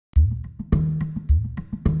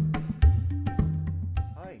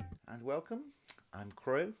welcome. I'm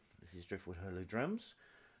Crow. This is Driftwood Holo Drums.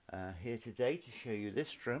 Here today to show you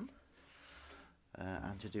this drum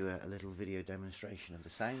and to do a little video demonstration of the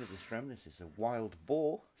sound of this drum. This is a wild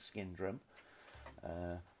boar skin drum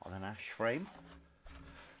on an ash frame,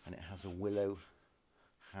 and it has a willow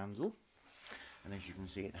handle, and as you can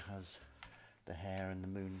see it has the hare and the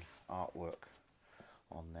moon artwork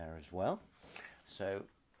on there as well. So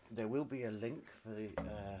there will be a link for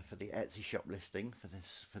the Etsy shop listing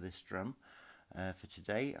for this drum. For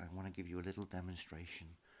today, I want to give you a little demonstration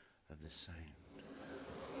of the sound.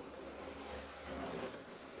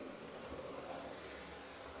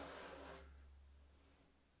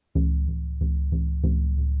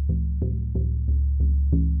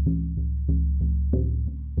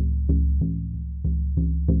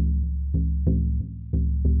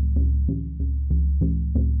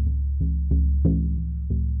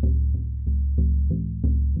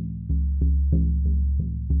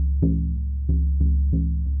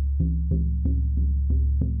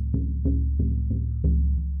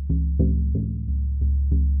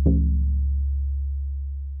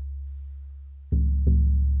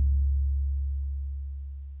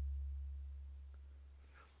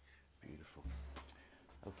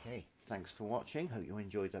 Okay, thanks for watching. Hope you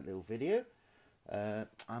enjoyed that little video.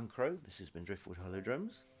 I'm Crow. This has been Driftwood Holo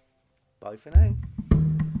Drums. Bye for now.